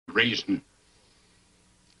reason.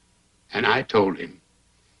 And I told him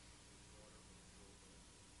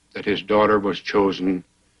that his daughter was chosen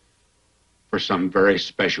for some very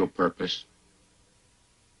special purpose.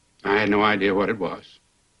 I had no idea what it was.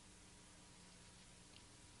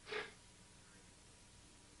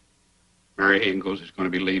 Mary Ingalls is going to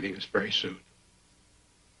be leaving us very soon.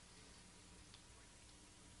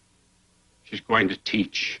 She's going to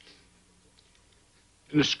teach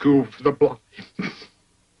in a school for the blind.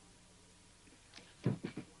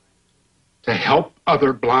 To help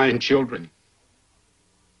other blind children.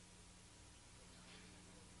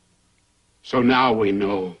 So now we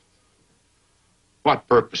know what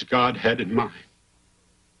purpose God had in mind.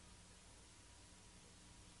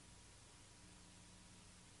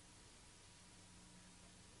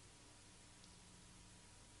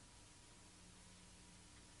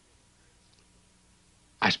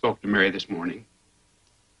 I spoke to Mary this morning,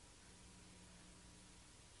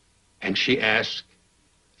 and she asked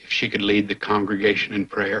if she could lead the congregation in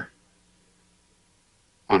prayer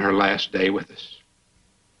on her last day with us.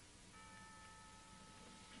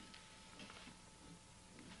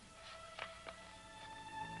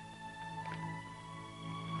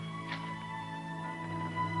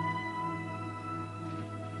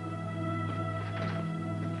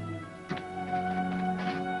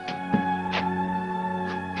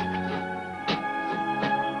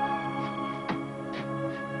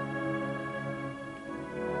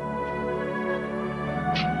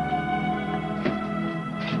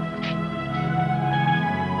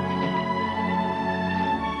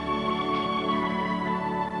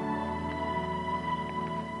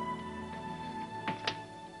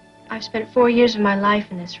 I've spent 4 years of my life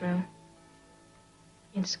in this room,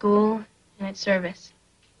 in school and at service.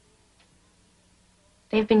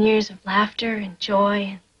 They've been years of laughter and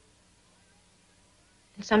joy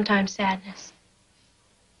and sometimes sadness.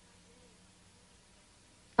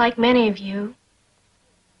 Like many of you,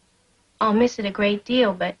 I'll miss it a great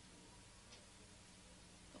deal, but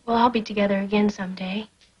we'll all be together again someday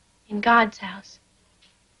in God's house.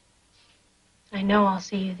 I know I'll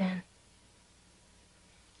see you then.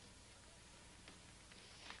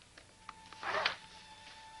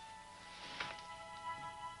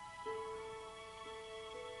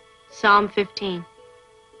 Psalm 15.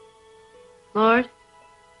 Lord,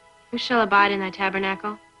 who shall abide in thy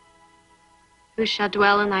tabernacle? Who shall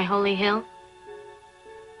dwell in thy holy hill?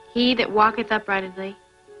 He that walketh uprightly,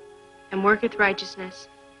 and worketh righteousness,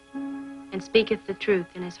 and speaketh the truth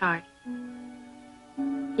in his heart.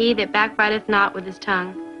 He that backbiteth not with his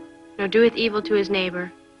tongue, nor doeth evil to his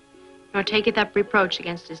neighbor, nor taketh up reproach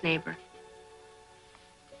against his neighbor.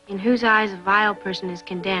 In whose eyes a vile person is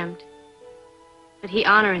condemned, but he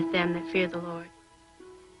honoreth them that fear the Lord.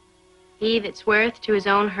 He that sweareth to his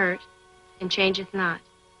own hurt, and changeth not.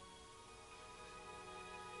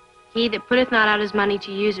 He that putteth not out his money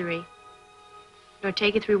to usury, nor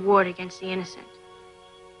taketh reward against the innocent.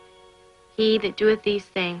 He that doeth these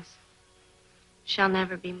things shall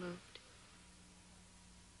never be moved.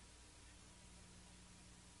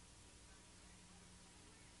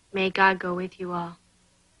 May God go with you all.